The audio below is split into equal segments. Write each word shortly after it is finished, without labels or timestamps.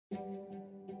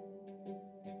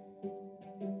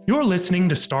You're listening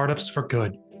to Startups for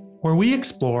Good, where we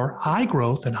explore high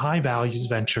growth and high values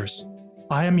ventures.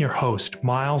 I am your host,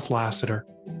 Miles Lassiter,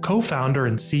 co-founder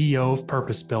and CEO of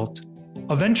Purpose Built,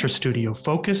 a venture studio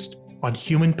focused on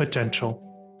human potential.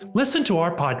 Listen to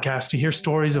our podcast to hear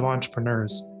stories of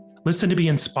entrepreneurs. Listen to be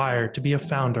inspired to be a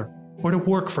founder or to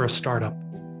work for a startup.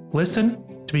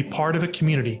 Listen to be part of a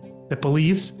community that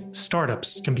believes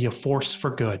startups can be a force for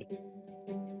good.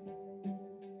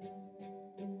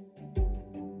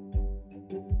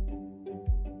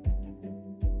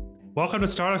 Welcome to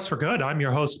Startups for Good. I'm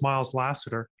your host, Miles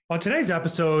Lassiter. On today's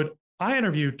episode, I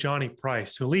interviewed Johnny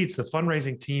Price, who leads the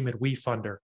fundraising team at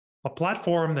WeFunder, a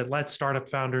platform that lets startup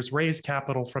founders raise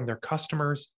capital from their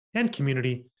customers and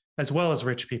community, as well as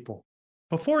rich people.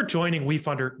 Before joining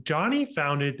WeFunder, Johnny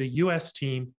founded the US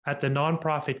team at the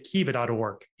nonprofit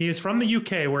Kiva.org. He is from the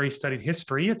UK, where he studied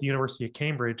history at the University of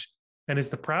Cambridge and is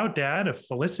the proud dad of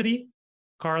Felicity,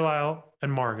 Carlisle,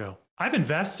 and Margot. I've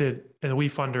invested in the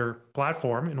WeFunder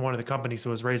platform in one of the companies that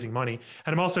was raising money,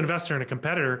 and I'm also an investor in a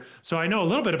competitor. So I know a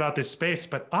little bit about this space,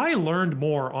 but I learned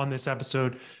more on this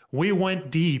episode. We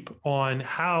went deep on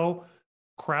how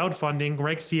crowdfunding,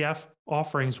 Reg CF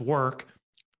offerings work.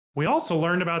 We also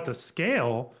learned about the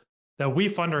scale that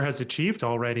WeFunder has achieved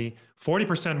already,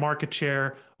 40% market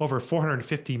share, over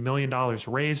 $450 million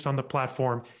raised on the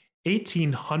platform,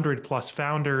 1,800 plus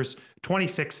founders,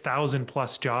 26,000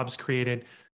 plus jobs created,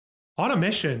 on a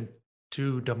mission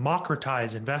to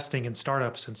democratize investing in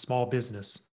startups and small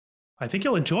business. I think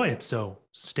you'll enjoy it, so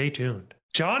stay tuned.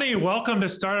 Johnny, welcome to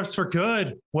Startups for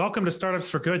Good. Welcome to Startups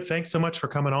for Good. Thanks so much for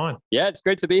coming on. Yeah, it's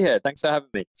great to be here. Thanks for having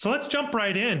me. So let's jump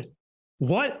right in.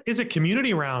 What is a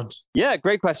community round? Yeah,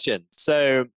 great question.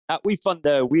 So at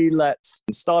WeFunder, we let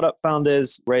startup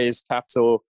founders raise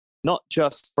capital, not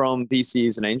just from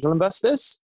VCs and angel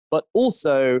investors, but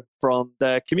also from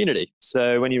their community.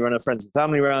 So when you run a friends and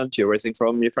family round, you're raising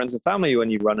from your friends and family. When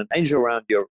you run an angel round,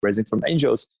 you're raising from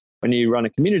angels. When you run a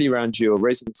community round, you're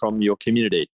raising from your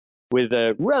community. With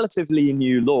a relatively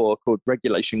new law called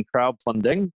Regulation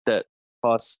Crowdfunding that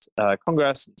passed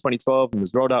Congress in 2012 and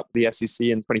was rolled out with the SEC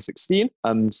in 2016,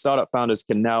 startup founders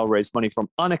can now raise money from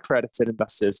unaccredited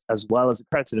investors as well as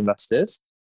accredited investors,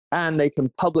 and they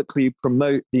can publicly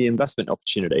promote the investment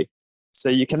opportunity. So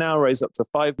you can now raise up to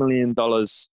 $5 million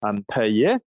per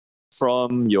year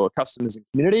from your customers and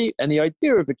community. And the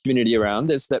idea of the community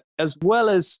round is that as well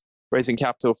as raising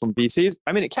capital from VCs,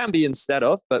 I mean, it can be instead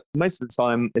of, but most of the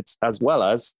time it's as well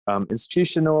as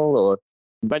institutional or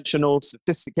conventional,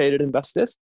 sophisticated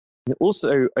investors. And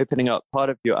also opening up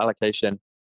part of your allocation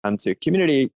to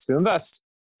community to invest.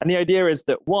 And the idea is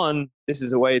that one, this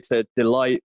is a way to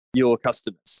delight your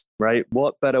customers, right?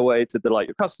 What better way to delight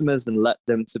your customers than let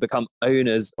them to become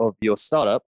owners of your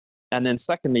startup? And then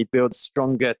secondly, build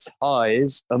stronger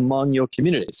ties among your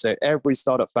community. So every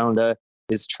startup founder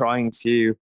is trying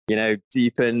to,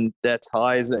 deepen their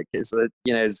ties.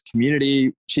 As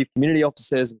community, chief community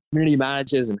officers and community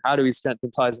managers, and how do we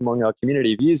strengthen ties among our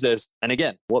community of users? And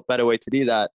again, what better way to do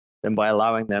that than by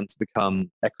allowing them to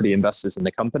become equity investors in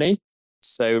the company?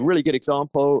 So really good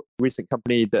example, recent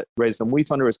company that raised on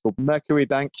WeFunder is called Mercury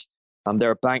Bank.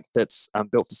 They're a bank that's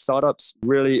built for startups,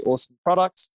 really awesome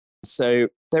product. So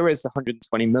they raised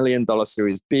 $120 million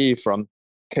Series B from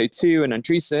Coatue and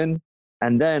Andreessen.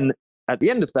 And then at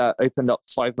the end of that, opened up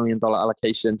 $5 million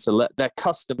allocation to let their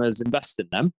customers invest in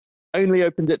them. Only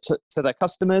opened it to their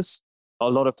customers. A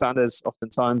lot of founders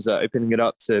oftentimes are opening it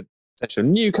up to potential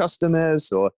new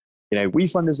customers or,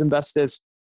 WeFunder's investors,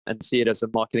 and see it as a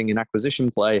marketing and acquisition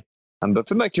play. But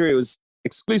for Mercury, it was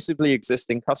exclusively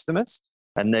existing customers,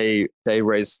 and they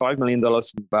raised $5 million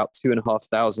from about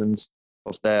 2,500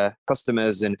 of their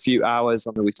customers in a few hours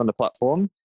on the WeFunder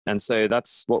platform. And so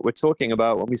that's what we're talking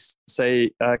about when we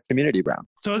say community round.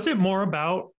 So is it more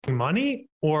about money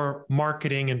or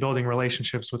marketing and building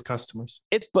relationships with customers?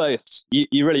 It's both.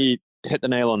 You really hit the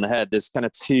nail on the head. There's kind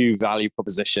of two value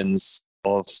propositions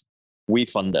of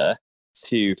WeFunder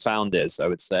to founders, I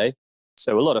would say.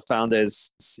 So a lot of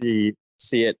founders see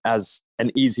it as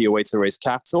an easier way to raise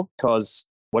capital, because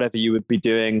whatever you would be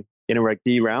doing in a Reg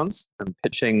D round and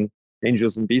pitching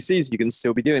angels and VCs, you can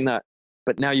still be doing that.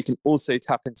 But now you can also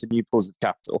tap into new pools of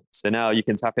capital. So now you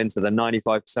can tap into the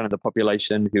 95% of the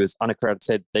population who is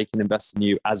unaccredited. They can invest in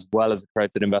you as well as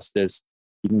accredited investors.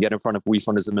 You can get in front of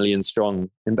WeFunder's 1 million strong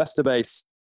investor base.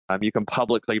 You can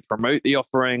publicly promote the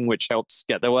offering, which helps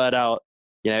get the word out.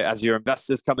 As your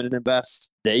investors come in and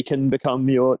invest, they can become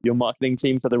your marketing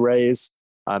team for the raise.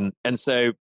 And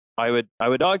so I would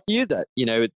argue that,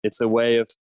 it's a way of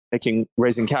making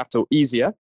raising capital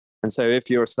easier. And so if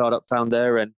you're a startup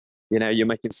founder and, you're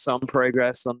making some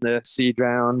progress on the seed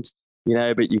round,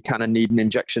 but you kind of need an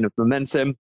injection of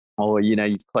momentum, or,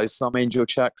 you've closed some angel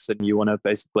checks and you want to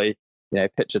basically,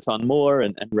 pitch a ton more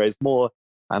and raise more.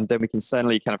 And then we can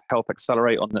certainly kind of help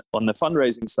accelerate on the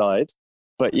fundraising side.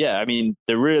 But yeah, I mean,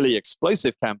 the really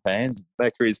explosive campaigns,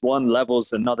 Mercury's one,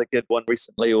 Levels, another good one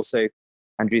recently. Also,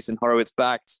 Andreessen Horowitz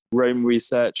backed. Rome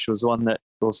Research was one that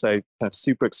also kind of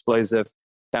super explosive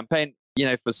campaign.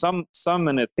 For some,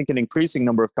 and I think an increasing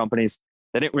number of companies,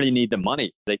 they didn't really need the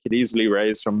money. They could easily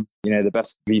raise from, the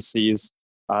best VCs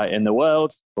in the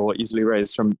world, or easily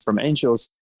raise from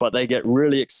angels, but they get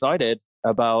really excited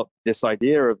about this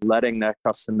idea of letting their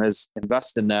customers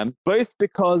invest in them, both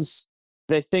because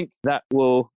they think that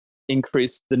will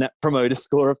increase the net promoter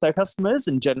score of their customers,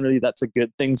 and generally that's a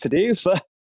good thing to do for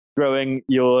growing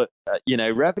your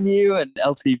revenue and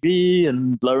LTV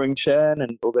and lowering churn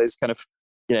and all those kind of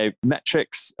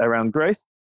metrics around growth.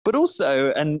 But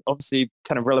also, and obviously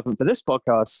kind of relevant for this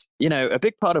podcast, a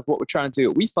big part of what we're trying to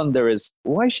do at WeFunder is,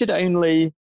 why should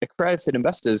only accredited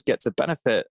investors get to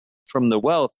benefit from the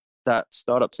wealth that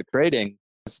startups are creating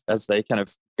as they kind of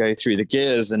go through the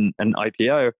gears and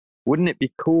IPO? Wouldn't it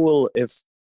be cool if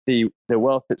the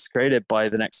wealth that's created by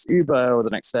the next Uber or the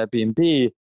next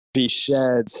Airbnb be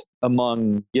shared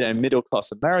among middle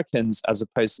class Americans, as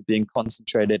opposed to being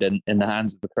concentrated in the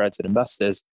hands of accredited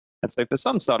investors? And so for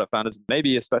some startup founders,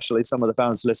 maybe especially some of the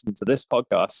founders listening to this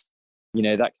podcast,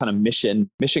 that kind of mission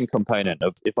component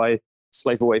of, if I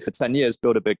slave away for 10 years,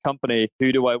 build a big company,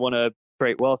 who do I want to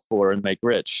create wealth for and make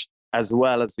rich, as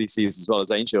well as VCs, as well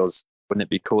as angels? Wouldn't it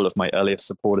be cool if my earliest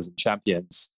supporters and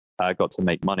champions got to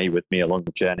make money with me along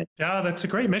the journey? Yeah, that's a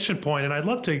great mission point, and I'd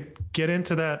love to get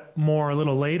into that more a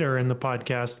little later in the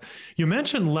podcast. You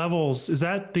mentioned Levels. Is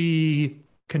that the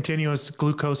continuous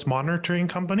glucose monitoring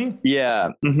company? Yeah.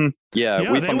 Mm-hmm. Yeah.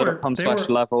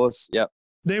 WeFunder.com/Levels. Yep.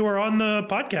 They were on the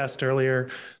podcast earlier,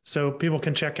 so people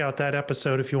can check out that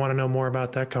episode if you want to know more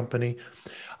about that company.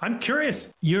 I'm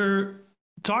curious, you're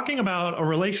talking about a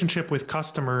relationship with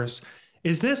customers.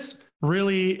 Is this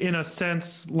really, in a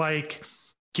sense, like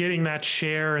getting that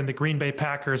share in the Green Bay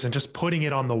Packers and just putting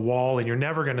it on the wall, and you're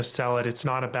never going to sell it? It's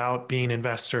not about being an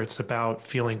investor. It's about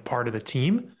feeling part of the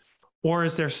team. Or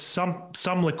is there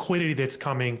some liquidity that's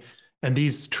coming and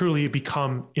these truly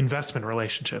become investment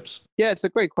relationships? Yeah, it's a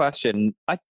great question.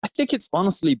 I think it's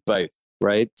honestly both,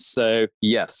 right? So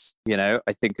yes, I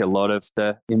think a lot of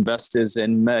the investors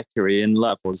in Mercury and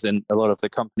Levels and a lot of the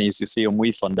companies you see on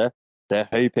WeFunder, they're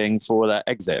hoping for that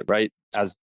exit, right?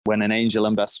 As when an angel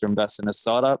investor invests in a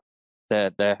startup,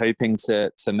 they're hoping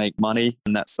to make money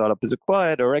and that startup is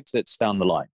acquired or exits down the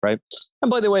line, right?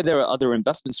 And by the way, there are other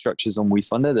investment structures on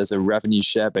WeFunder. There's a revenue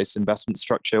share-based investment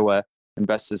structure where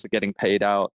investors are getting paid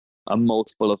out a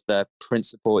multiple of their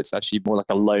principal. It's actually more like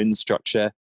a loan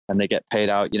structure, and they get paid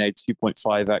out,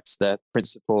 2.5x their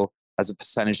principal as a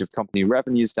percentage of company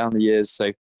revenues down the years.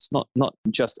 So it's not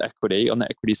just equity. On the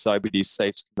equity side, we do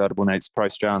SAFEs, convertible notes,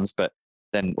 price rounds, but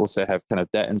then also have kind of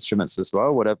debt instruments as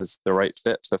well, whatever's the right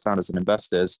fit for founders and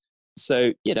investors.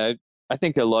 So, I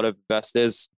think a lot of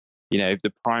investors,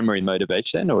 the primary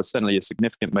motivation, or certainly a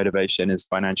significant motivation, is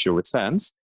financial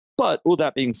returns. But all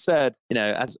that being said,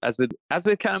 as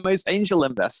with kind of most angel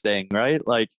investing, right?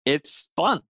 Like, it's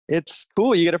fun. It's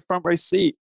cool. You get a front row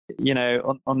seat,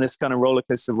 on this kind of roller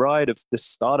coaster ride of this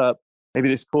startup. Maybe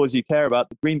this cause you care about.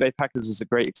 The Green Bay Packers is a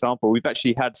great example. We've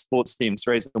actually had sports teams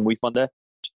raised on WeFunder.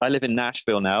 I live in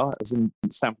Nashville now. I was in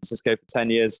San Francisco for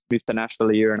 10 years, moved to Nashville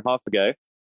a year and a half ago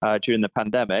during the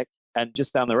pandemic. And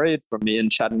just down the road from me in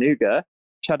Chattanooga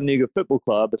Football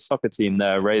Club, a soccer team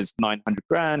there, raised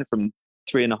 $900,000 from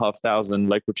 3,500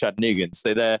 local Chattanoogans.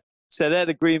 So they're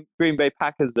the Green Bay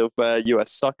Packers of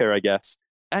US soccer, I guess.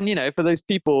 And, for those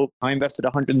people, I invested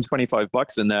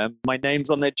 $125 in them. My name's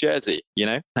on their jersey,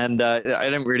 and I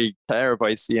don't really care if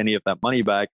I see any of that money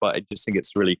back, but I just think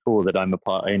it's really cool that I'm a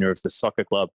part owner of the soccer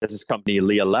club. There's this company,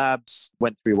 Leah Labs,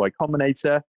 went through Y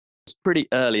Combinator. It's pretty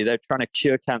early. They're trying to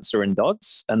cure cancer in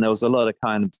dogs, and there was a lot of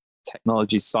kind of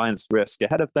technology science risk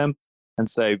ahead of them. And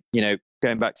so,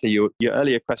 going back to your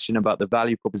earlier question about the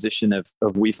value proposition of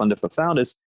WeFunder for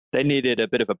founders, they needed a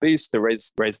bit of a boost to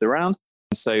raise the round.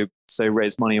 So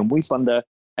raise money on WeFunder,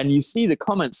 and you see the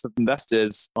comments of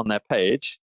investors on their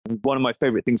page. And one of my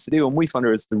favorite things to do on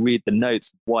WeFunder is to read the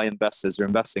notes of why investors are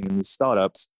investing in these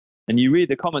startups. And you read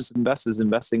the comments of investors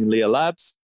investing in Leah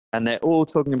Labs, and they're all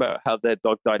talking about how their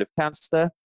dog died of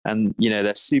cancer, and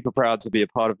they're super proud to be a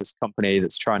part of this company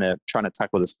that's trying to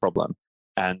tackle this problem.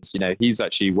 And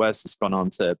Wes has gone on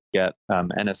to get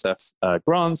NSF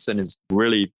grants and is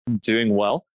really doing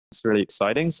well. It's really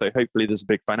exciting. So hopefully there's a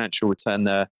big financial return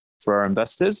there for our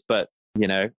investors. But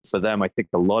for them, I think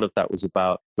a lot of that was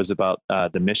about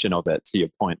the mission of it, to your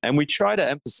point. And we try to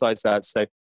emphasize that. So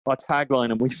our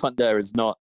tagline on WeFunder is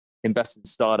not invest in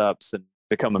startups and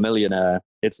become a millionaire.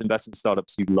 It's invest in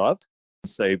startups you love.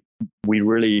 So we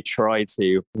really try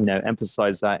to,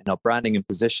 emphasize that in our branding and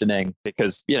positioning,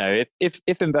 because,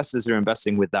 if investors are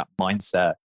investing with that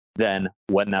mindset, then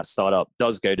when that startup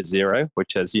does go to zero,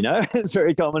 which, as you know, is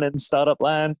very common in startup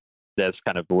land, there's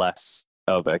kind of less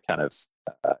of a kind of,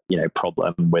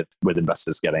 problem with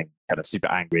investors getting kind of super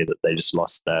angry that they just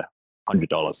lost their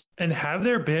 $100. And have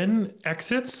there been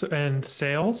exits and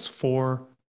sales for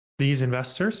these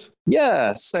investors?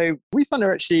 Yeah. So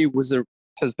WeFunder actually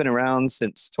has been around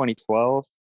since 2012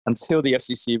 until the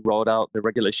SEC rolled out the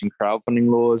regulation crowdfunding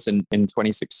laws in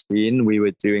 2016. We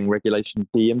were doing regulation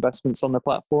B investments on the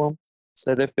platform.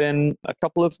 So there've been a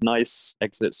couple of nice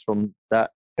exits from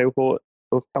that cohort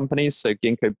of companies. So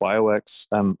Ginkgo Bioworks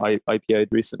IPO'd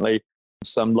recently.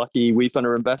 Some lucky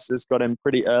WeFunder investors got in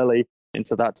pretty early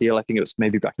into that deal. I think it was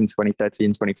maybe back in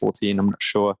 2013, 2014, I'm not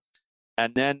sure.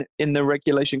 And then in the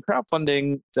regulation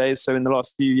crowdfunding days, so in the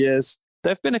last few years,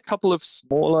 there have been a couple of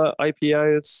smaller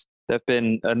IPOs. There have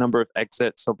been a number of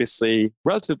exits, obviously,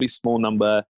 relatively small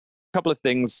number. A couple of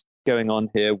things going on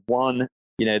here. One,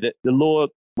 the law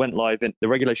went live, the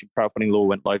regulation crowdfunding law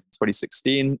went live in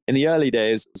 2016. In the early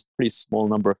days, it was a pretty small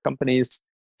number of companies.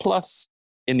 Plus,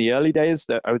 in the early days,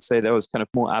 I would say there was kind of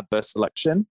more adverse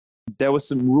selection. There were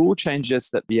some rule changes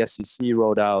that the SEC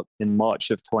rolled out in March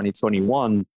of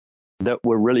 2021 that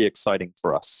were really exciting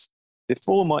for us.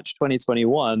 Before March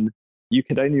 2021, you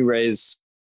could only raise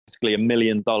basically $1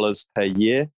 million per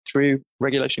year through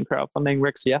regulation crowdfunding,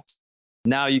 Reg CF.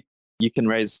 Now you can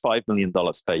raise $5 million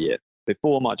per year.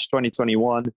 Before March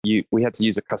 2021, we had to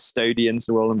use a custodian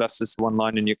to roll investors to one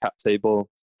line in your cap table,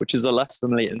 which is a less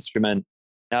familiar instrument.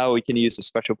 Now we can use a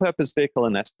special purpose vehicle,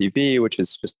 an SPV, which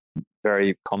is just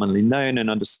very commonly known and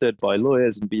understood by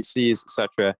lawyers and VCs,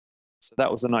 etc. So that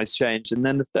was a nice change. And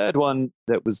then the third one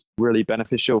that was really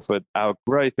beneficial for our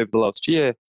growth over the last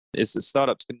year is that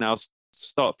startups can now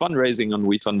start fundraising on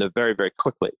WeFunder very, very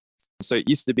quickly. So it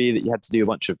used to be that you had to do a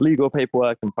bunch of legal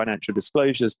paperwork and financial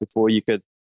disclosures before you could,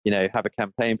 have a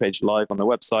campaign page live on the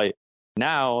website.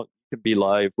 Now you could be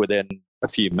live within a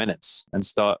few minutes and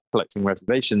start collecting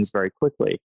reservations very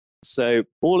quickly. So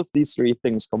all of these three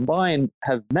things combined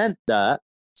have meant that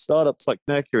startups like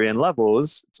Mercury and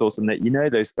Levels, it's awesome that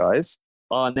those guys,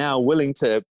 are now willing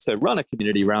to run a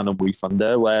community round on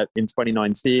WeFunder, where in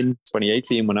 2019,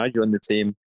 2018, when I joined the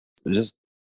team, we just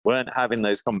weren't having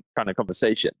those kind of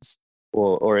conversations.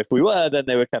 Or if we were, then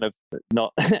they were kind of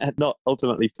not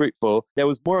ultimately fruitful. There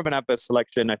was more of an adverse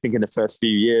selection, I think, in the first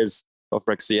few years of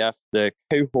Reg CF. The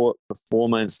cohort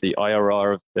performance, the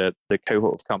IRR of the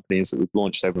cohort of companies that we've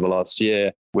launched over the last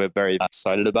year, we're very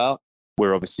excited about.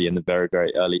 We're obviously in the very,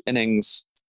 very early innings,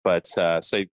 but so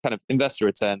kind of investor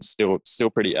returns still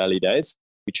pretty early days.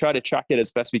 We try to track it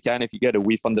as best we can. If you go to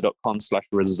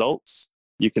wefunder.com/results,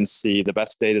 you can see the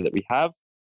best data that we have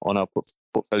on our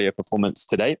portfolio performance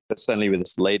to date. But certainly with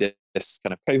this latest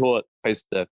kind of cohort, post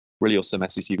the really awesome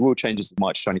SEC rule changes in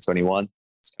March 2021,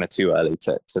 it's kind of too early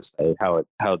to say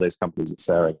how those companies are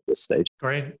faring at this stage.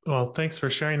 Great. Well, thanks for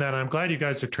sharing that. I'm glad you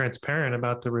guys are transparent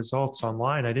about the results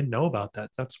online. I didn't know about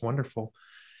that. That's wonderful.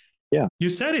 Yeah. You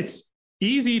said it's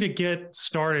easy to get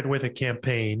started with a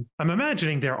campaign. I'm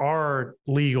imagining there are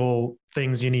legal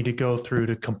things you need to go through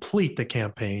to complete the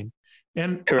campaign.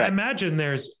 And Correct. I imagine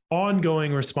there's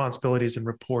ongoing responsibilities in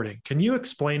reporting. Can you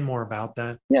explain more about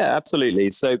that? Yeah,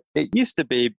 absolutely. So it used to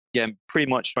be, again,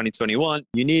 pre-March 2021,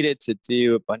 you needed to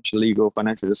do a bunch of legal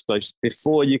financial disclosures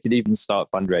before you could even start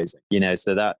fundraising.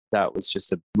 So that was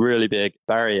just a really big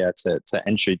barrier to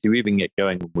entry to even get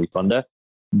going on WeFunder.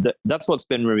 That's what's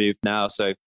been removed now.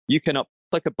 So you can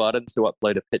click a button to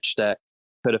upload a pitch deck,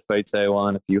 put a photo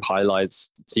on, a few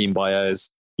highlights, team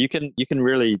bios. You can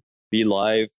really be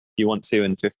live you want to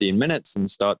in 15 minutes and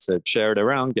start to share it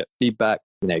around, get feedback,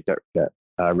 get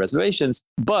reservations.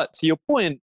 But to your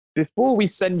point, before we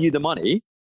send you the money,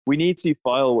 we need to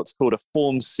file what's called a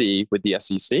Form C with the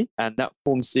SEC. And that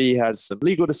Form C has some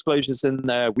legal disclosures in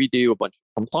there. We do a bunch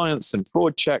of compliance and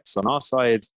fraud checks on our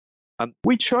side.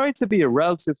 We try to be a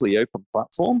relatively open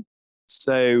platform.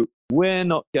 So we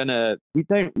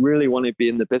don't really want to be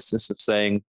in the business of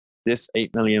saying, this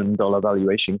 $8 million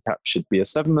valuation cap should be a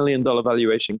 $7 million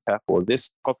valuation cap, or this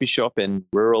coffee shop in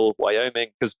rural Wyoming,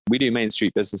 because we do Main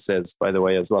Street businesses, by the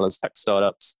way, as well as tech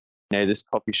startups. This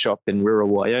coffee shop in rural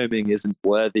Wyoming isn't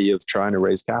worthy of trying to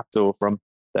raise capital from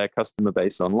their customer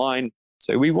base online.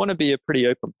 So we want to be a pretty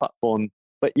open platform.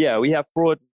 But yeah, we have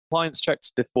fraud compliance checks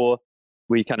before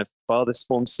we kind of file this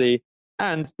Form C.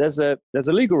 And there's a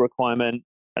legal requirement.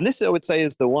 And this, I would say,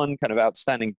 is the one kind of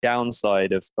outstanding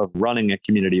downside of running a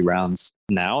community rounds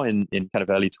now in kind of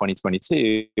early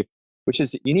 2022, which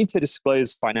is you need to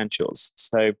disclose financials.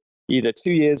 So either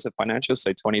 2 years of financials,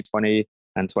 so 2020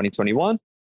 and 2021,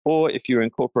 or if you're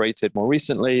incorporated more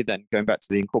recently, then going back to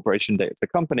the incorporation date of the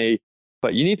company.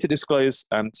 But you need to disclose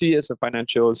 2 years of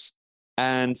financials,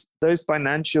 and those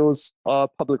financials are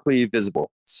publicly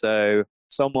visible. So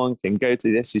someone can go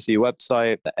to the SEC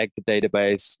website, the EDGAR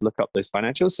database, look up those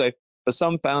financials. So for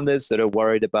some founders that are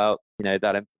worried about,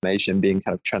 that information being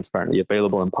kind of transparently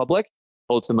available in public,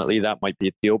 ultimately that might be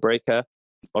a deal breaker.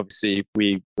 Obviously,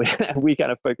 we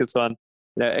kind of focus on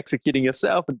executing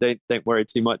yourself and don't worry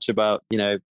too much about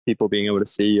people being able to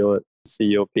see your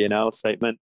P&L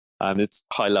statement. It's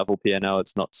high level P&L.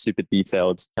 It's not super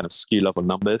detailed kind of SKU level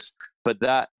numbers, but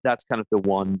that's kind of the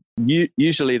one,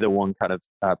 usually the one kind of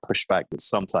pushback that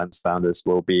sometimes founders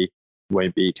won't be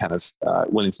kind of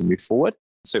willing to move forward.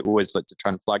 So always look to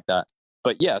try and flag that.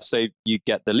 But yeah, so you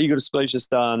get the legal disclosures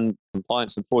done,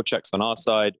 compliance and fraud checks on our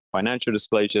side, financial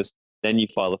disclosures, then you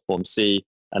file a Form C,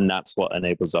 and that's what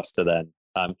enables us to then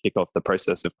kick off the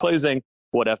process of closing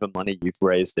whatever money you've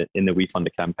raised in the WeFunder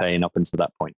campaign up until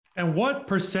that point. And what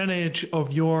percentage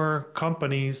of your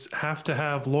companies have to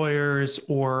have lawyers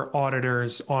or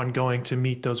auditors ongoing to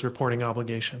meet those reporting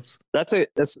obligations?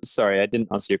 Sorry, I didn't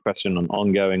answer your question on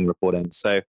ongoing reporting.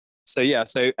 So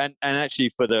actually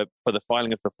for the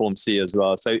filing of the Form C as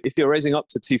well. So if you're raising up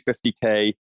to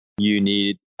 250K, you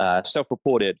need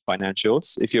self-reported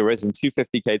financials. If you're raising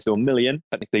 250K to $1 million,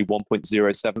 technically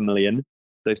 1.07 million,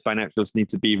 those financials need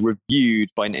to be reviewed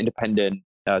by an independent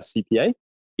CPA.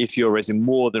 If you're raising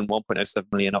more than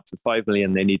 1.07 million up to 5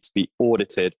 million, they need to be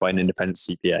audited by an independent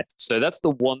CPA. So that's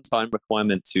the one-time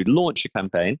requirement to launch a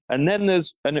campaign. And then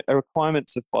there's a requirement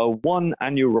to file one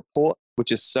annual report,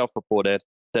 which is self-reported,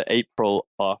 to April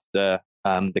after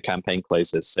the campaign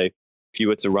closes. So if you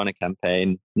were to run a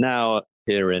campaign now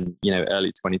here in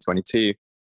early 2022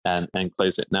 and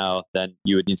close it now, then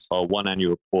you would need to file one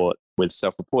annual report with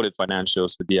self-reported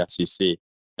financials with the SEC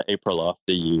April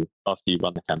after you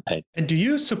run the campaign. And do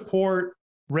you support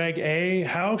Reg A?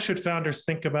 How should founders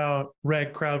think about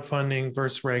Reg crowdfunding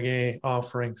versus Reg A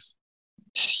offerings?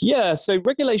 Yeah, so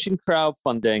regulation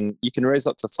crowdfunding, you can raise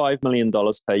up to $5 million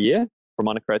per year from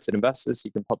unaccredited investors.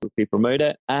 You can publicly promote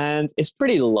it, and it's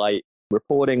pretty light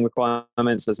reporting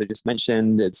requirements, as I just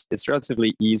mentioned. It's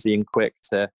relatively easy and quick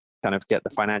to kind of get the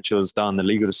financials done, the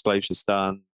legal disclosures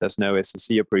done. There's no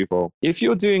SEC approval. If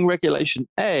you're doing Regulation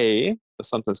A, or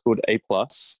sometimes called A+,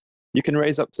 you can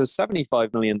raise up to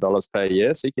 $75 million per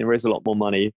year. So you can raise a lot more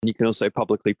money, and you can also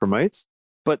publicly promote.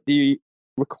 But the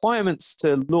requirements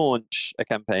to launch a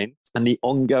campaign and the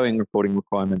ongoing reporting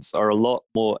requirements are a lot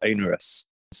more onerous.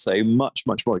 So much,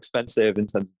 much more expensive in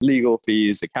terms of legal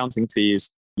fees, accounting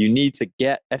fees. You need to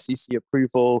get SEC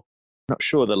approval. Not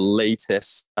sure the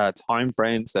latest time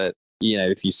frame to,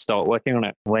 if you start working on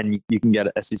it, when you can get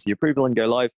SEC approval and go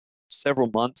live, several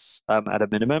months at a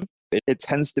minimum. It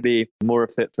tends to be more a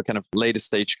fit for kind of later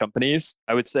stage companies.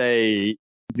 I would say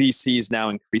VCs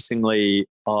now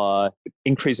are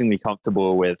increasingly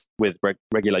comfortable with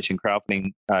regulation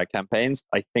crowdfunding campaigns.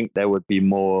 I think there would be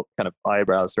more kind of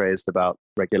eyebrows raised about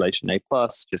Regulation A+,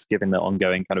 just given the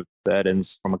ongoing kind of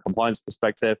burdens from a compliance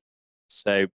perspective.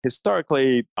 So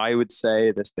historically, I would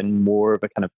say there's been more of a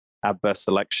kind of adverse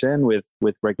selection with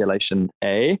Regulation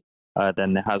A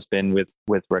than there has been with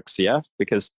Reg CF,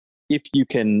 because if you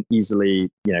can easily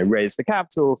raise the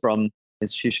capital from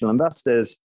institutional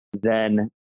investors, then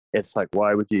it's like,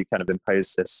 why would you kind of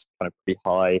impose this kind of pretty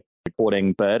high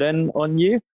reporting burden on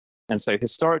you? And so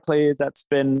historically, that's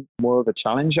been more of a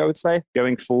challenge, I would say.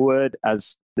 Going forward,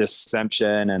 as this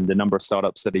exemption and the number of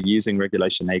startups that are using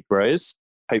Regulation A grows,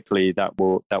 hopefully that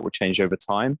will change over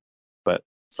time. But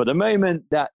for the moment,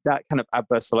 that kind of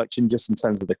adverse selection, just in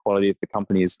terms of the quality of the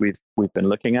companies we've been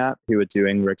looking at who are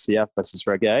doing Reg CF versus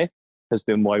Reg A, has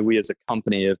been why we as a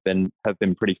company have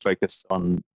been pretty focused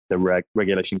on the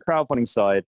regulation crowdfunding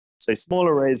side. So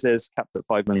smaller raises capped at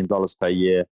 $5 million per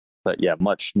year, but yeah,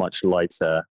 much, much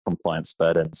lighter compliance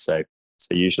burden. So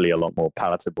usually a lot more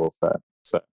palatable for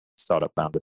startup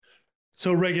founders.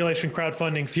 So regulation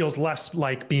crowdfunding feels less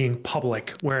like being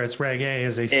public, whereas Reg A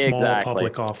is a small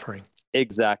public offering.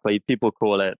 Exactly. People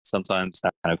call it sometimes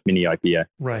that kind of mini IPO.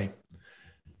 Right.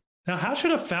 Now, how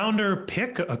should a founder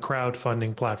pick a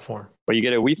crowdfunding platform? Well, you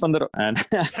get a WeFunder and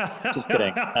just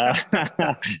kidding.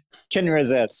 Can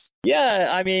resist. Yeah,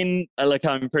 I mean, look,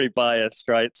 I'm pretty biased,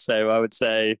 right? So I would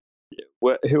say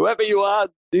whoever you are,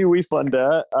 do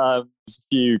WeFunder. There's a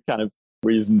few kind of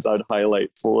reasons I'd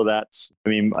highlight for that. I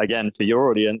mean, again, for your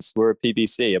audience, we're a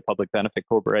PBC, a public benefit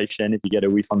corporation. If you go to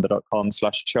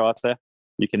wefunder.com/charter,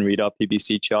 you can read our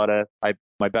PBC charter.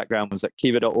 My background was at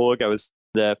Kiva.org. I was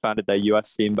there, founded their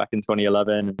US team back in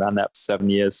 2011 and ran that for 7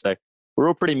 years. So we're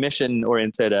all pretty mission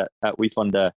oriented at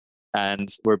WeFunder, and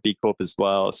we're a B Corp as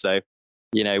well. So,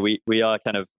 we are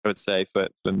kind of, I would say, for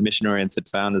mission oriented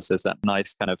founders, there's that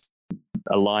nice kind of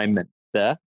alignment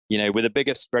there. We're the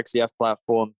biggest RegCF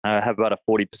platform. I have about a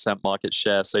 40% market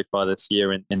share so far this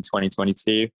year in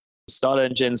 2022.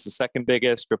 StartEngine's the second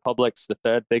biggest, Republic's the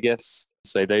third biggest.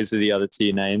 So those are the other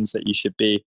two names that you should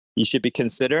be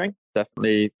considering.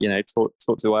 Definitely,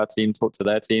 talk to our team, talk to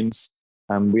their teams.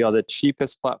 We are the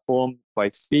cheapest platform by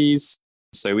fees.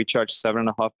 So we charge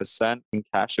 7.5% in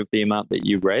cash of the amount that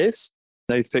you raise.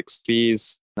 No fixed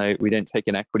fees. No, we don't take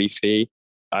an equity fee.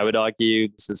 I would argue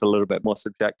this is a little bit more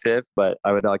subjective, but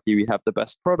I would argue we have the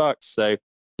best products. So,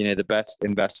 the best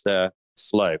investor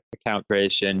flow, account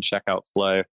creation, checkout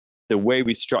flow. The way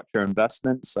we structure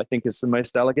investments, I think, is the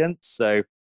most elegant. So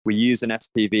we use an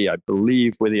SPV. I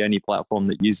believe we're the only platform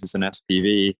that uses an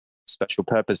SPV, special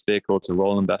purpose vehicle, to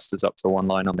roll investors up to one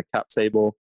line on the cap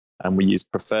table. And we use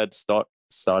preferred stock.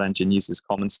 StartEngine uses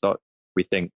common stock. We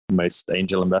think most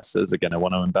angel investors are going to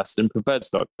want to invest in preferred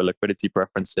stock for liquidity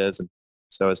preferences, and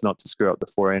so as not to screw up the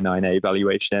 409A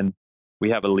valuation. We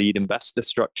have a lead investor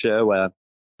structure where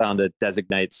founder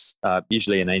designates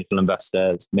usually an angel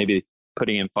investor, maybe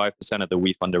putting in 5% of the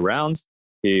WeFunder round,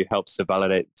 who helps to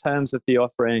validate the terms of the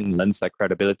offering, lends that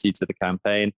credibility to the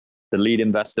campaign. The lead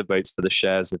investor votes for the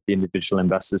shares of the individual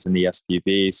investors in the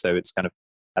SPV, so it's kind of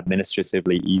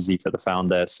administratively easy for the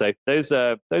founder. So those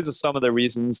are some of the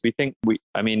reasons we think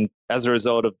as a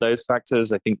result of those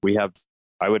factors, I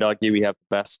would argue we have the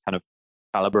best kind of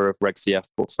caliber of RegCF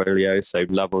portfolio. So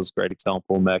Level's a great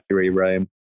example, Mercury, Rome,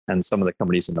 and some of the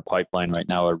companies in the pipeline right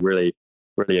now are really,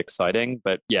 really exciting.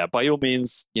 But yeah, by all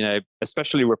means,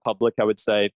 especially Republic, I would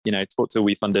say, talk to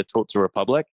WeFunder, talk to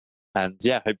Republic. And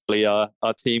yeah, hopefully our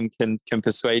team can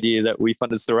persuade you that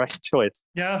WeFunder is the right choice.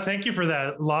 Yeah, thank you for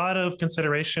that. A lot of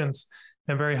considerations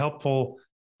and very helpful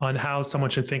on how someone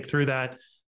should think through that.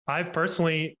 I've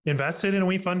personally invested in a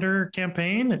WeFunder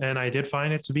campaign, and I did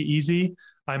find it to be easy.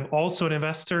 I'm also an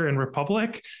investor in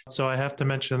Republic, so I have to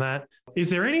mention that. Is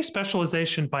there any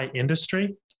specialization by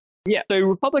industry? Yeah, so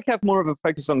Republic have more of a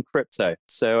focus on crypto.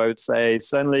 So I would say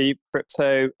certainly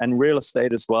crypto and real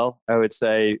estate as well. I would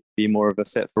say be more of a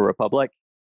fit for Republic.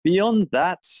 Beyond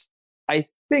that, I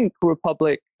think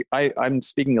Republic, I'm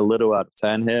speaking a little out of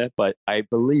turn here, but I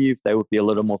believe they would be a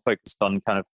little more focused on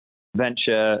kind of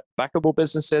venture backable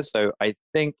businesses. So I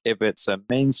think if it's a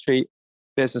Main Street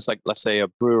business, like let's say a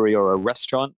brewery or a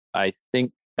restaurant, I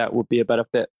think that would be a better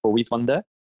fit for WeFunder.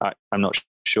 I'm not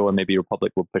sure, maybe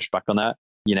Republic will push back on that.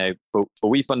 For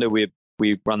WeFunder,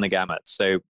 we run the gamut.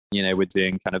 So, we're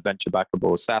doing kind of venture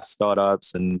backable SaaS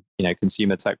startups and,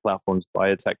 consumer tech platforms,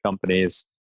 biotech companies,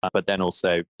 but then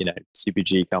also,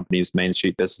 CPG companies, Main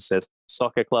Street businesses,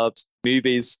 soccer clubs,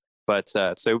 movies. But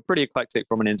so pretty eclectic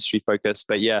from an industry focus.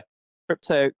 But yeah,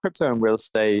 crypto and real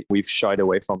estate, we've shied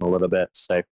away from a little bit.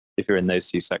 So if you're in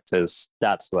those two sectors,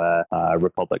 that's where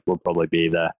Republic will probably be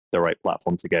the right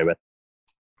platform to go with.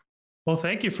 Well,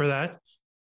 thank you for that.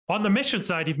 On the mission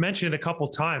side, you've mentioned it a couple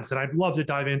of times, and I'd love to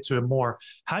dive into it more.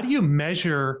 How do you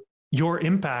measure your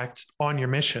impact on your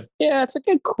mission? Yeah, it's a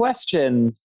good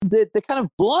question. The kind of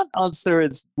blunt answer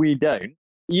is we don't.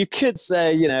 You could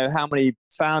say, how many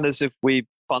founders have we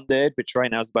funded, which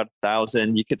right now is about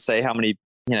 1,000. You could say how many,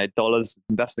 dollars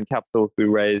investment capital we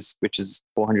raised, which is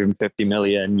 450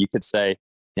 million. You could say,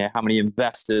 how many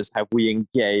investors have we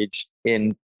engaged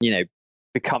in,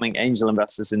 becoming angel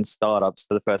investors in startups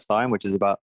for the first time, which is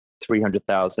about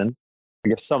 300,000. I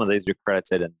guess some of these are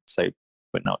credited, and so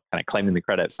we're not kind of claiming the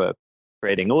credit for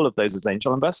creating all of those as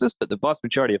angel investors, but the vast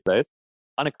majority of those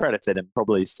unaccredited and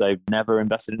probably so never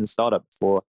invested in a startup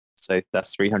before. So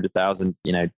that's 300,000,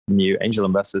 new angel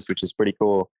investors, which is pretty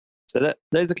cool. So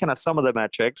those are kind of some of the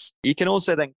metrics. You can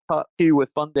also then cut who we're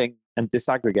funding and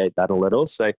disaggregate that a little.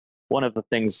 So one of the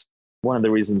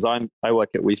reasons I work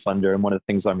at WeFunder, and one of the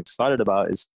things I'm excited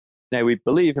about is, we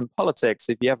believe in politics.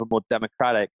 If you have a more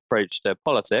democratic approach to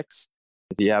politics,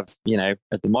 if you have,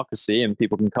 a democracy and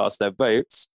people can cast their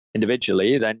votes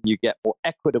individually, then you get more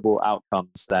equitable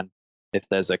outcomes than if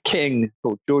there's a king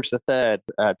called George III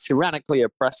tyrannically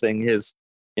oppressing his,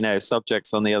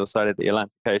 subjects on the other side of the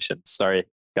Atlantic Ocean. Sorry,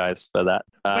 guys, for that.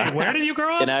 Wait, where did you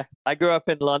grow up? I grew up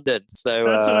in London. So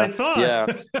that's what I thought. Yeah,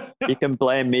 you can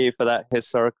blame me for that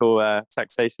historical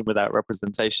taxation without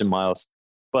representation, Miles.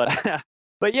 But,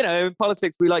 in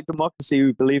politics, we like democracy.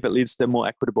 We believe it leads to more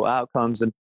equitable outcomes.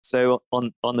 And So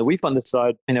on the WeFunder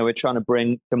side, we're trying to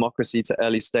bring democracy to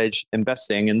early stage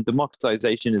investing, and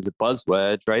democratization is a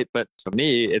buzzword, right? But for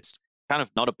me, it's kind of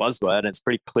not a buzzword. And it's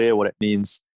pretty clear what it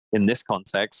means in this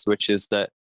context, which is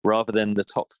that rather than the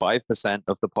top 5%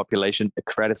 of the population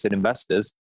accredited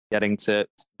investors getting to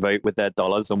vote with their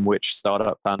dollars on which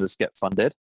startup founders get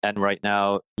funded. And right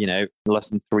now, less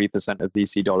than 3% of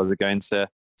VC dollars are going to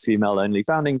female-only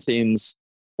founding teams.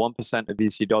 1% of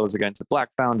VC dollars are going to Black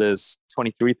founders.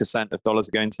 23% of dollars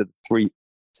are going to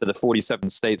the 47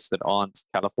 states that aren't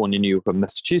California, New York, or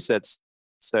Massachusetts.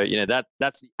 So,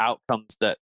 that's the outcomes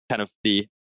that kind of the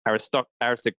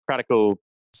aristocratical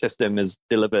system has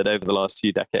delivered over the last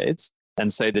few decades.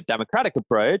 And so the democratic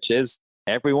approach is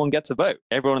everyone gets a vote.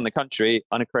 Everyone in the country,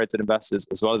 unaccredited investors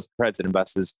as well as accredited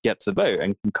investors, gets a vote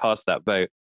and can cast that vote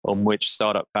on which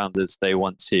startup founders they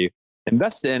want to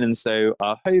invest in. And so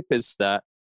our hope is that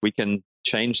we can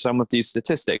change some of these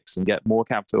statistics and get more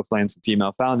capital flowing to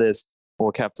female founders,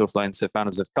 more capital flowing to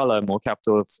founders of color, more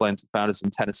capital flowing to founders in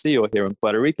Tennessee or here in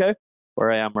Puerto Rico, where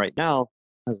I am right now,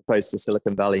 as opposed to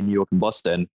Silicon Valley, New York, and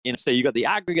Boston. So you got the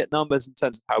aggregate numbers in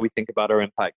terms of how we think about our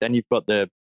impact. Then you've got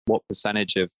what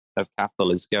percentage of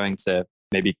capital is going to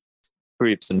maybe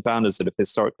groups and founders that have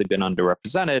historically been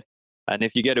underrepresented. And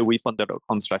if you go to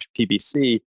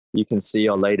wefunder.com/PBC, you can see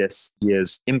our latest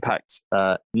year's impact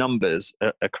numbers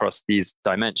across these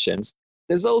dimensions.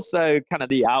 There's also kind of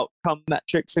the outcome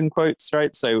metrics in quotes,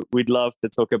 right? So we'd love to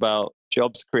talk about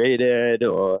jobs created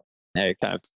or kind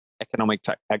of economic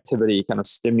activity kind of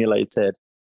stimulated.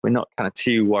 We're not kind of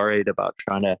too worried about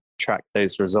trying to track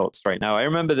those results right now. I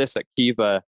remember this at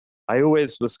Kiva. I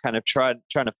always was kind of trying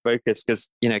to focus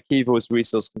because, Kiva was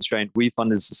resource constrained.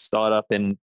 WeFunder is a startup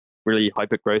in really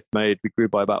hyper growth mode. We grew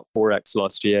by about 4x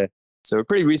last year. So we're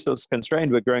pretty resource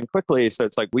constrained. We're growing quickly. So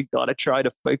it's like, we got to try to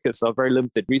focus our very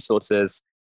limited resources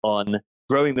on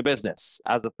growing the business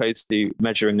as opposed to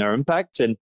measuring our impact.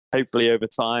 And hopefully over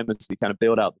time, as we kind of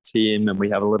build out the team and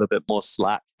we have a little bit more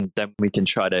slack, and then we can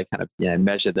try to kind of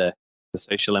measure the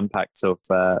social impact of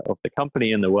the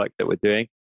company and the work that we're doing.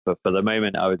 But for the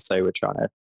moment, I would say we're trying to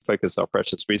focus our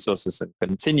precious resources and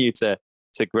continue to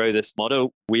grow this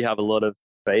model. We have a lot of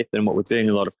faith in what we're doing,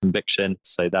 a lot of conviction.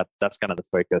 So that's kind of the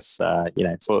focus, for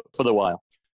the while.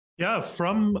 Yeah,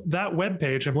 from that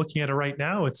webpage, I'm looking at it right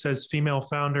now. It says female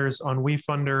founders on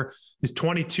WeFunder is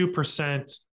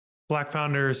 22%. Black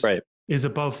founders is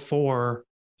above 4%,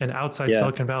 and outside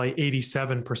Silicon Valley,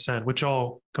 87%, which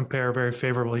all compare very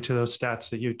favorably to those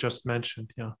stats that you just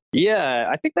mentioned. Yeah,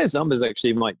 I think those numbers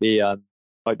actually might be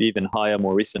even higher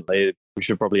more recently. We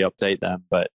should probably update them,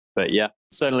 but yeah,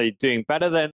 certainly doing better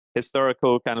than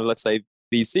historical kind of, let's say,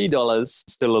 VC dollars.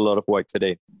 Still a lot of work to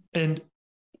do. And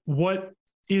what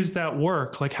is that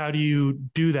work? Like, how do you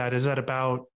do that? Is that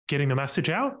about getting the message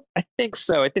out? I think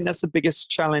so. I think that's the biggest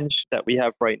challenge that we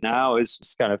have right now, is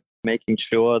just kind of making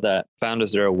sure that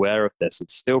founders are aware of this.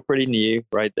 It's still pretty new,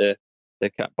 right?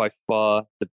 By far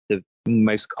the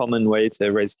most common way to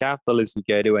raise capital is you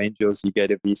go to angels, you go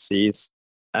to VCs.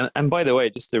 And by the way,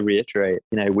 just to reiterate,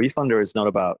 WeFunder is not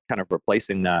about kind of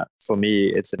replacing that. For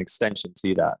me, it's an extension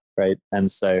to that, right? And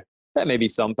so there may be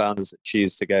some founders that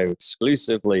choose to go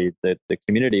exclusively the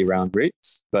community round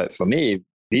routes, but for me,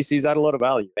 VCs add a lot of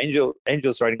value.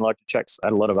 Angels writing larger checks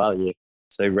add a lot of value.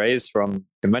 So raise from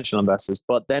conventional investors,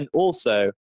 but then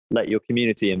also let your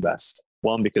community invest.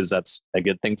 One, because that's a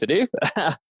good thing to do,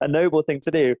 a noble thing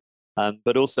to do,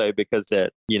 but also because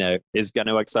it, is going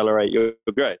to accelerate your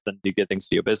growth and do good things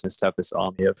for your business to have this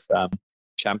army of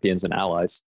champions and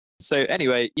allies. So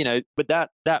anyway, but that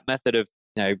method of,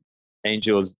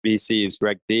 angels, VCs,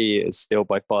 Reg D is still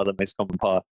by far the most common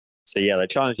path. So yeah, the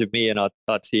challenge of me and our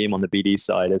team on the BD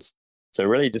side is to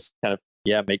really just kind of,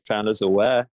 make founders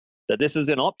aware that this is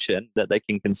an option that they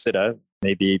can consider,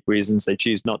 maybe reasons they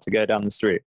choose not to go down this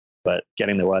route, but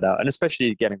getting the word out, and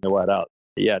especially getting the word out,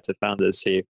 to founders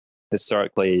who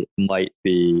historically might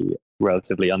be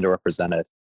relatively underrepresented.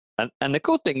 And the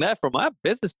cool thing there from our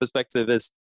business perspective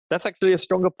is that's actually a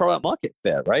stronger product market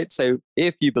fit, right? So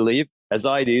if you believe, as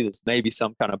I do, there's maybe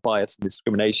some kind of bias and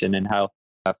discrimination in how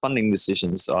funding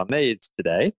decisions are made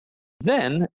today,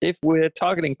 then if we're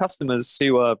targeting customers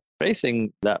who are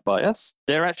facing that bias,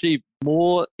 they're actually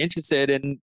more interested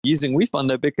in using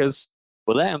WeFunder, because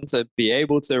for them to be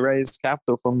able to raise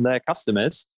capital from their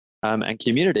customers and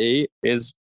community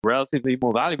is relatively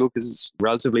more valuable, because it's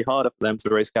relatively harder for them to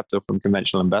raise capital from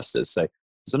conventional investors. So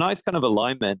it's a nice kind of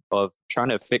alignment of trying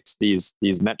to fix these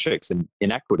metrics and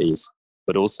inequities,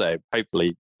 but also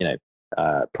hopefully,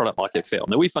 product market fit on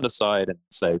the WeFunder side, and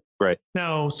so great.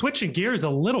 Now, switching gears a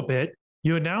little bit,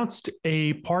 You announced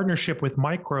a partnership with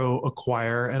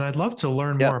MicroAcquire, and I'd love to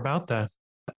learn Yeah. more about that.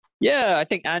 Yeah, I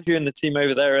think Andrew and the team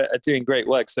over there are doing great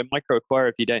work. So MicroAcquire,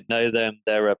 if you don't know them,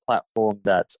 they're a platform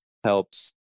that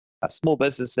helps small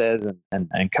businesses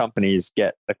and companies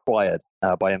get acquired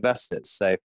by investors.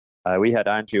 So we had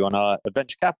Andrew on our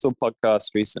venture capital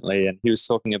podcast recently, and he was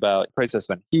talking about the process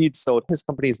when he'd sold his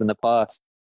companies in the past.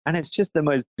 And it's just the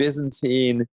most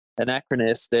Byzantine,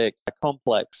 anachronistic,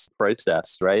 complex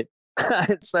process, right?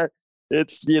 So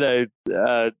it's,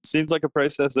 seems like a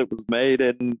process that was made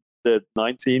in the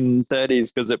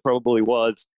 1930s, because it probably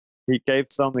was. He gave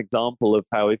some example of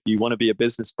how if you want to be a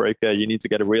business broker, you need to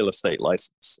get a real estate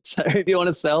license. So if you want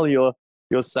to sell your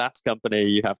SaaS company,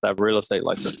 you have to have a real estate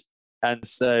license. And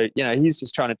so, he's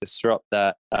just trying to disrupt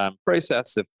that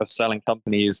process of selling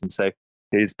companies. And so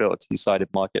he's built a two-sided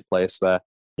marketplace where,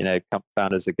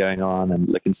 founders are going on and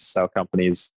looking to sell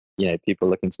companies. People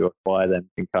looking to acquire them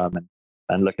can come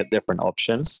and look at different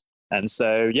options. And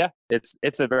so, yeah,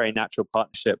 it's a very natural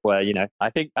partnership where, I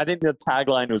think the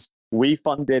tagline was, "We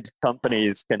funded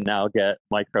companies can now get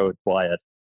micro acquired,"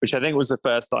 which I think was the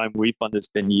first time WeFund has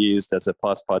been used as a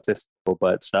past participle.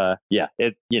 But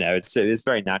it's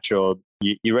very natural.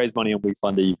 You raise money on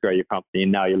WeFunder, you grow your company,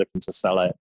 and now you're looking to sell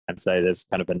it. And so there's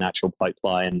kind of a natural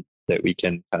pipeline that we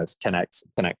can kind of connect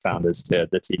founders to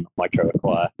the team of Micro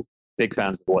Acquire. Big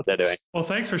fans of what they're doing. Well,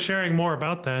 thanks for sharing more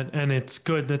about that. And it's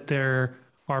good that there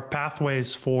are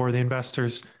pathways for the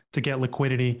investors to get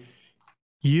liquidity.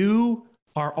 You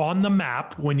are on the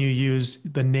map when you use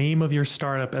the name of your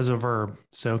startup as a verb.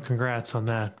 So congrats on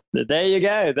that. There you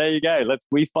go. Let's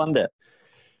WeFund it.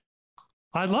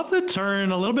 I'd love to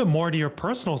turn a little bit more to your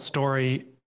personal story.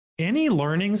 Any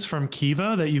learnings from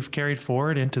Kiva that you've carried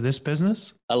forward into this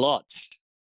business? A lot.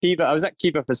 Kiva, I was at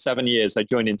Kiva for 7 years. I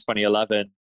joined in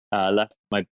 2011. Left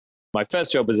my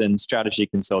first job was in strategy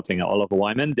consulting at Oliver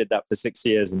Wyman, did that for 6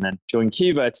 years, and then joined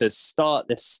Kiva to start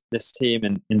this team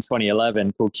in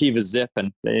 2011 called Kiva Zip.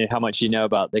 And how much you know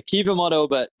about the Kiva model,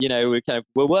 but we're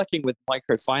working with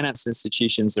microfinance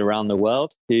institutions around the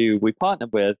world who we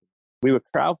partnered with. We were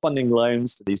crowdfunding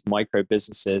loans to these micro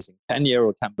businesses in Kenya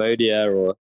or Cambodia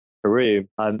or Peru.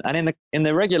 And in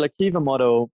the regular Kiva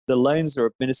model, the loans are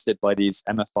administered by these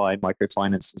MFI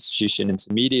microfinance institution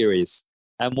intermediaries.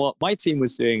 And what my team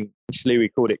was doing, actually we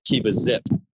called it Kiva Zip,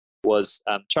 was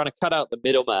trying to cut out the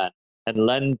middleman and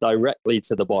lend directly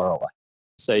to the borrower.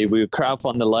 So we would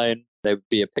crowdfund the loan. There would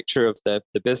be a picture of the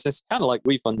business, kind of like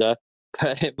WeFunder,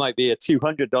 but it might be a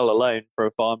 $200 loan for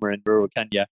a farmer in rural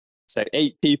Kenya. So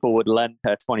 8 people would lend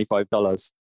her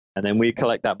 $25. And then we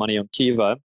collect that money on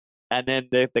Kiva. And then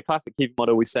the classic Kiva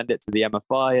model, we send it to the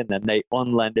MFI, and then they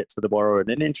on-lend it to the borrower at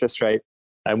an interest rate.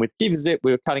 And with Kiva Zip,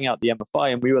 we were cutting out the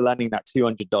MFI, and we were lending that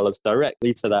 $200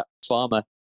 directly to that farmer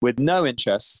with no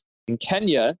interest. In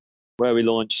Kenya, where we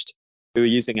launched, we were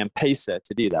using M-Pesa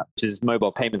to do that, which is a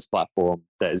mobile payments platform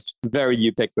that is very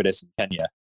ubiquitous in Kenya.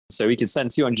 So we could send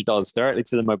 $200 directly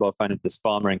to the mobile phone of this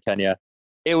farmer in Kenya.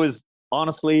 It was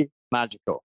honestly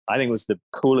magical. I think it was the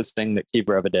coolest thing that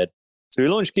Kiva ever did. So we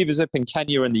launched Kiva Zip in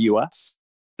Kenya and the US.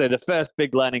 So the first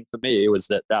big learning for me was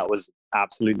that was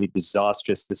absolutely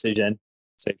disastrous decision.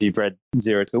 So if you've read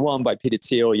 0 to 1 by Peter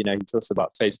Thiel, he talks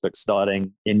about Facebook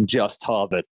starting in just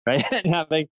Harvard, right? And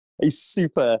having a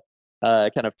super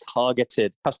kind of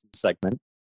targeted customer segment,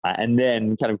 and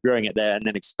then kind of growing it there and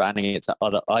then expanding it to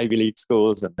other Ivy League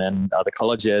schools and then other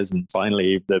colleges and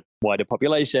finally the wider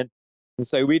population. And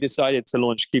so we decided to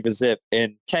launch Kiva Zip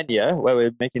in Kenya, where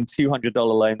we're making $200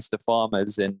 loans to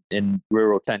farmers in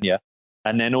rural Kenya.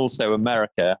 And then also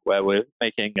America, where we're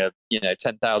making a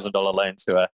 $10,000 loan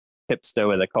to a hipster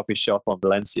with a coffee shop on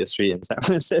Valencia Street in San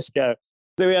Francisco.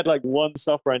 So we had like one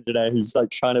software engineer who's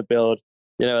like trying to build,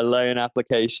 a loan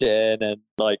application and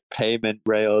like payment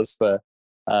rails for,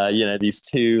 these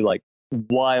two like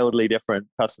wildly different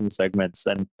customer segments.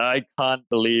 And I can't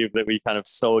believe that we kind of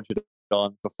soldiered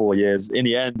on for 4 years. In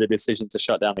the end, the decision to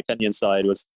shut down the Kenyan side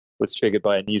was triggered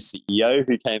by a new CEO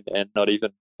who came in, not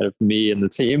even kind of me and the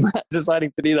team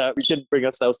deciding to do that. We couldn't bring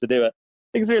ourselves to do it.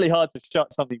 It's really hard to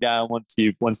shut something down once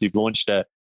you've launched it.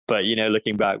 But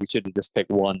looking back, we should have just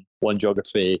picked one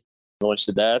geography, launched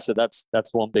it there. So that's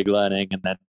one big learning. And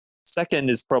then second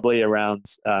is probably around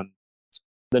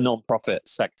the nonprofit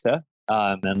sector,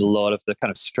 and a lot of the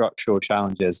kind of structural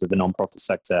challenges with the nonprofit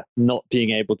sector, not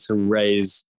being able to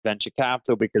raise venture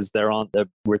capital because there aren't the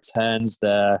returns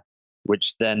there,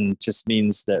 which then just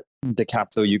means that the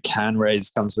capital you can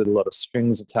raise comes with a lot of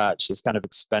strings attached. It's kind of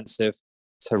expensive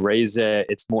to raise it.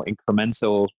 It's more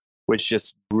incremental, which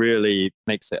just really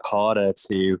makes it harder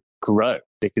to grow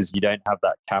because you don't have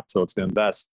that capital to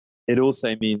invest. it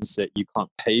also means that you can't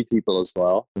pay people as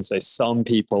well. And so some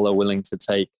people are willing to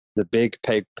take the big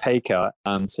pay cut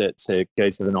to go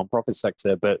to the nonprofit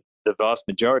sector, but the vast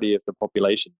majority of the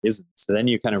population isn't. So then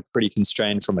you're kind of pretty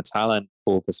constrained from a talent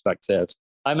pool perspective.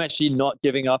 I'm actually not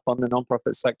giving up on the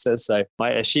nonprofit sector. So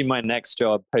my next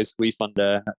job post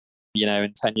WeFunder,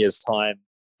 in 10 years time,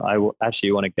 I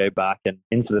actually want to go back and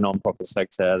into the nonprofit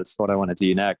sector. That's what I want to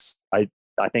do next. I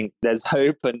think there's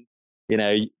hope, and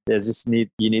there's just you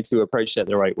need to approach it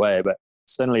the right way. But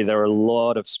certainly there are a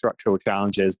lot of structural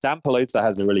challenges. Dan Pelota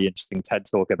has a really interesting TED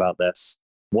talk about this.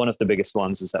 One of the biggest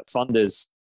ones is that funders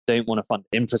don't want to fund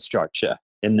infrastructure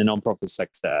in the nonprofit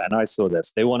sector. And I saw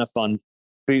this. They want to fund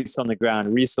boots on the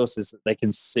ground, resources that they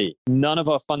can see. None of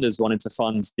our funders wanted to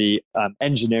fund the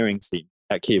engineering team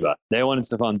at Kiva. They wanted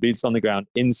to fund boots on the ground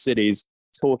in cities,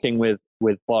 talking with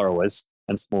borrowers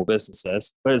and small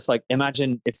businesses. But it's like,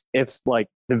 imagine if like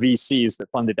the VCs that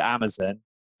funded Amazon,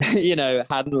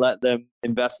 hadn't let them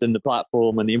invest in the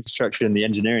platform and the infrastructure and the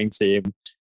engineering team,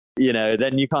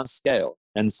 then you can't scale.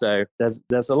 And so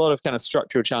there's a lot of kind of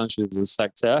structural challenges in the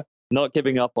sector. Not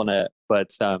giving up on it, but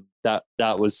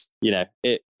that was,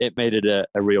 it made it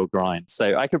a real grind.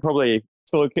 So I could probably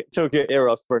talk your ear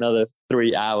off for another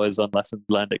 3 hours on lessons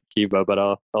learned at Kiva, but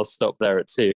I'll stop there at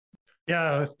 2.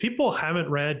 Yeah, if people haven't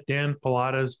read Dan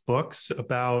Pelota's books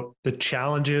about the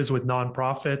challenges with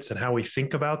nonprofits and how we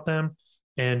think about them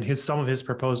and some of his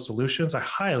proposed solutions, I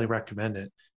highly recommend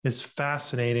it. It's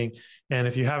fascinating. And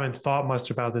if you haven't thought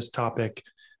much about this topic,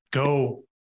 go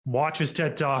watch his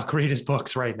TED Talk, read his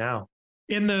books right now.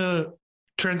 In the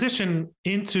transition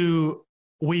into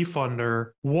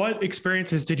WeFunder, what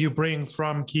experiences did you bring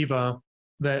from Kiva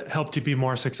that helped you be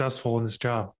more successful in this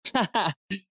job?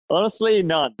 Honestly,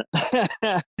 none.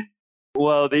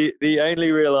 Well, the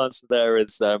only real answer there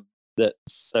is that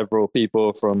several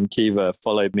people from Kiva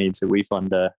followed me to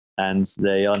WeFunder, and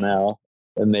they are now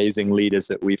amazing leaders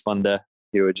at WeFunder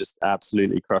who are just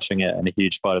absolutely crushing it, and a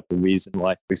huge part of the reason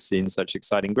why we've seen such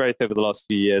exciting growth over the last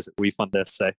few years at WeFunder.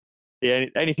 So the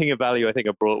anything of value I think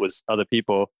I brought was other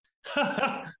people.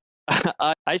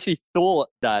 I actually thought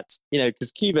that,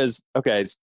 because Kiva's,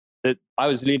 that I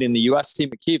was leading the US team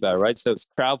at Kiva, right? So it's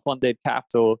crowdfunded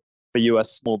capital for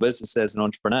US small businesses and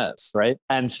entrepreneurs, right?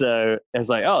 And so it's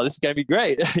like, oh, this is going to be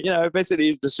great.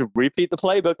 Basically just repeat the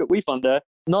playbook at WeFunder.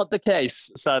 Not the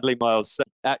case, sadly, Miles. So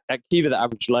at Kiva, the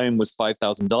average loan was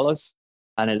 $5,000.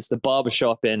 And it's the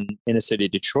barbershop in inner city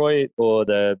Detroit, or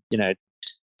the,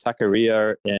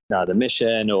 taqueria in the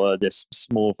Mission, or this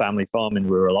small family farm in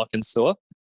rural Arkansas.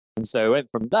 And so I went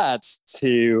from that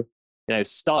to,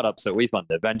 startups at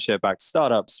WeFunder, venture-backed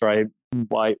startups, right?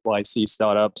 YC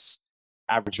startups.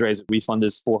 Average raise at WeFunder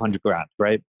is $400,000,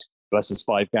 right? Versus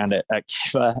 $5,000 at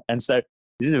Kiva. And so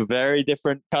this is a very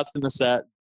different customer set,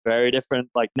 very different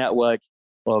network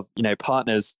of,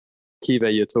 partners. Kiva,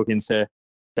 you're talking to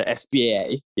the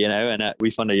SBA, and at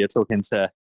WeFunder, you're talking to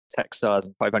Techstars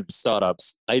and 500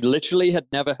 startups. I literally had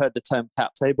never heard the term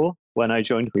cap table when I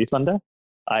joined WeFunder.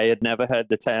 I had never heard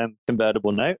the term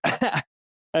convertible note.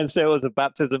 And so it was a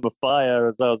baptism of fire,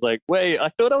 as I was like, wait, I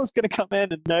thought I was going to come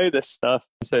in and know this stuff.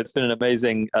 So it's been an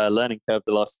amazing learning curve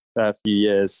the last few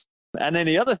years. And then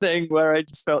the other thing where I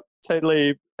just felt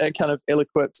totally kind of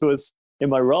ill-equipped was in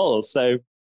my role. So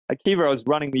at Kiva, I was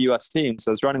running the US team.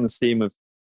 So I was running this team of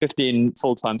 15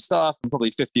 full-time staff and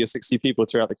probably 50 or 60 people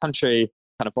throughout the country,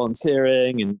 kind of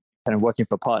volunteering and kind of working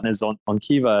for partners on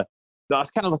Kiva. But I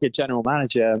was kind of like a general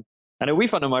manager. And at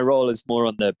WeFunder, my role is more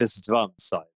on the business development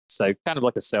side. So kind of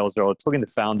like a sales role, talking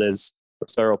to founders,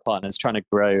 referral partners, trying to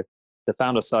grow the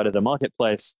founder side of the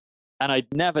marketplace. And I'd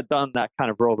never done that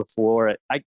kind of role before.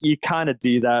 You kind of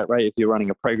do that, right, if you're running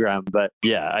a program. But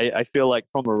yeah, I feel like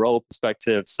from a role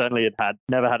perspective, certainly it had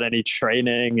never had any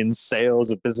training in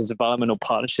sales or business development or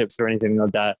partnerships or anything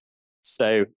like that.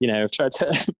 So, I've tried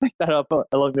to pick that up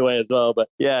along the way as well. But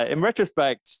yeah, in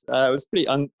retrospect, I was pretty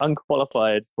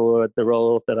unqualified for the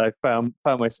role that I found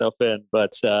myself in.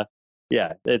 But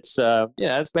it's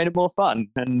made it more fun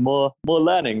and more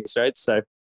learnings, right? So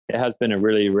it has been a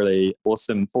really, really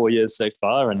awesome 4 years so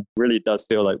far, and really does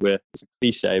feel like it's a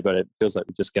cliche, but it feels like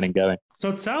we're just getting going. So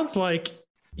it sounds like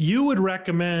you would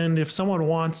recommend, if someone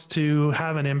wants to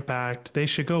have an impact, they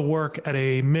should go work at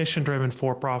a mission-driven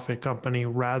for-profit company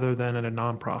rather than at a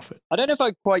nonprofit. I don't know if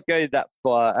I'd quite go that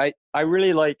far. I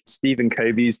really like Stephen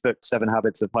Covey's book, 7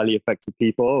 Habits of Highly Effective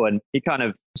People. And he kind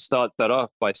of starts that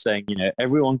off by saying,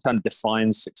 everyone kind of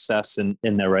defines success in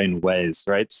their own ways,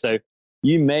 right? So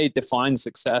you may define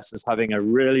success as having a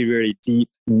really, really deep,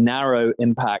 narrow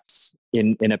impact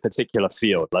in a particular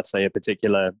field, let's say a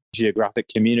particular geographic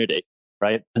community.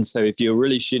 Right. And so if you're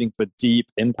really shooting for deep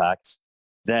impact,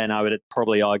 then I would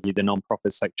probably argue the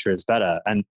nonprofit sector is better.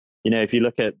 And, if you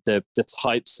look at the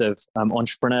types of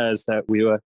entrepreneurs that we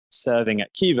were serving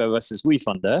at Kiva versus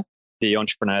WeFunder, the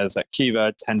entrepreneurs at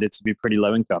Kiva tended to be pretty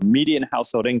low income. Median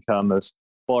household income of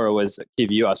borrowers at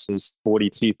Kiva US was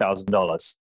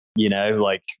 $42,000.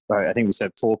 I think we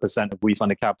said 4% of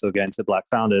WeFunder capital going to Black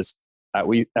founders.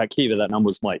 At Kiva, that number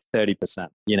was like 30%,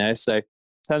 So in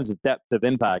terms of depth of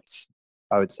impact,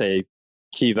 I would say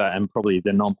Kiva and probably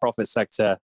the nonprofit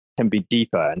sector can be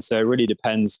deeper. And so it really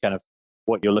depends kind of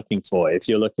what you're looking for. If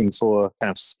you're looking for kind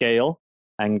of scale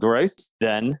and growth,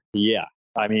 then yeah,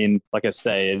 like I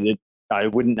say, I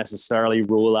wouldn't necessarily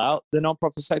rule out the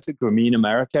nonprofit sector. Grameen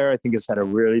America, I think, has had a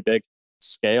really big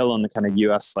scale on the kind of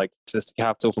US like access to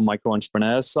capital for micro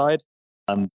entrepreneurs side.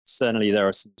 Certainly, there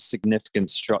are some significant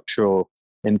structural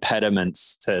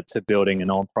impediments to building a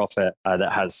nonprofit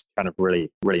that has kind of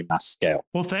really, really mass scale.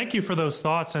 Well, thank you for those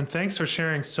thoughts, and thanks for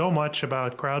sharing so much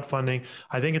about crowdfunding.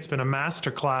 I think it's been a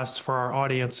masterclass for our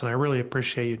audience, and I really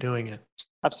appreciate you doing it.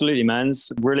 Absolutely, man.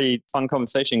 It's really fun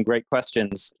conversation. Great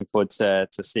questions. Looking forward to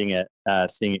seeing it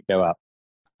go up.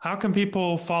 How can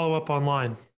people follow up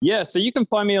online? Yeah, so you can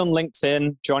find me on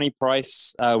LinkedIn, Johnny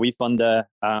Price, WeFunder.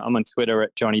 I'm on Twitter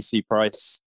at Johnny C.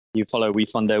 Price. You follow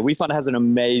WeFunder. WeFunder has an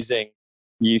amazing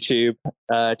YouTube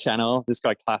channel. This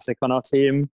guy Classic on our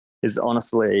team is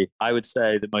honestly, I would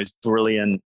say, the most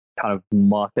brilliant kind of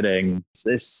marketing.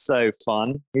 It's so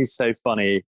fun. He's so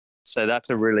funny. So that's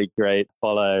a really great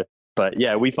follow. But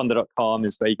yeah, WeFunder.com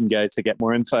is where you can go to get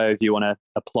more info. If you want to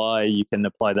apply, you can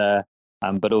apply there.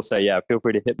 But also, yeah, feel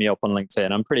free to hit me up on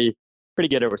LinkedIn. I'm pretty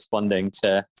good at responding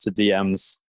to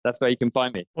DMs. That's where you can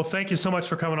find me. Well, thank you so much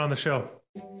for coming on the show.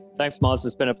 Thanks, Mars.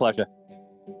 It's been a pleasure.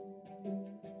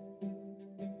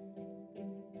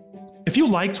 If you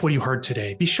liked what you heard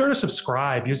today, be sure to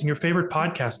subscribe using your favorite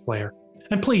podcast player.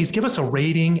 And please give us a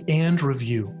rating and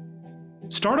review.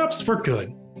 Startups for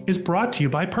Good is brought to you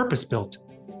by Purpose Built,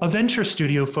 a venture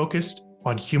studio focused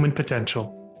on human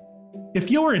potential.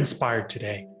 If you're inspired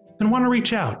today and want to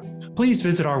reach out, please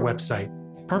visit our website,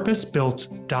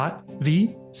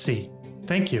 purposebuilt.vc.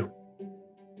 Thank you.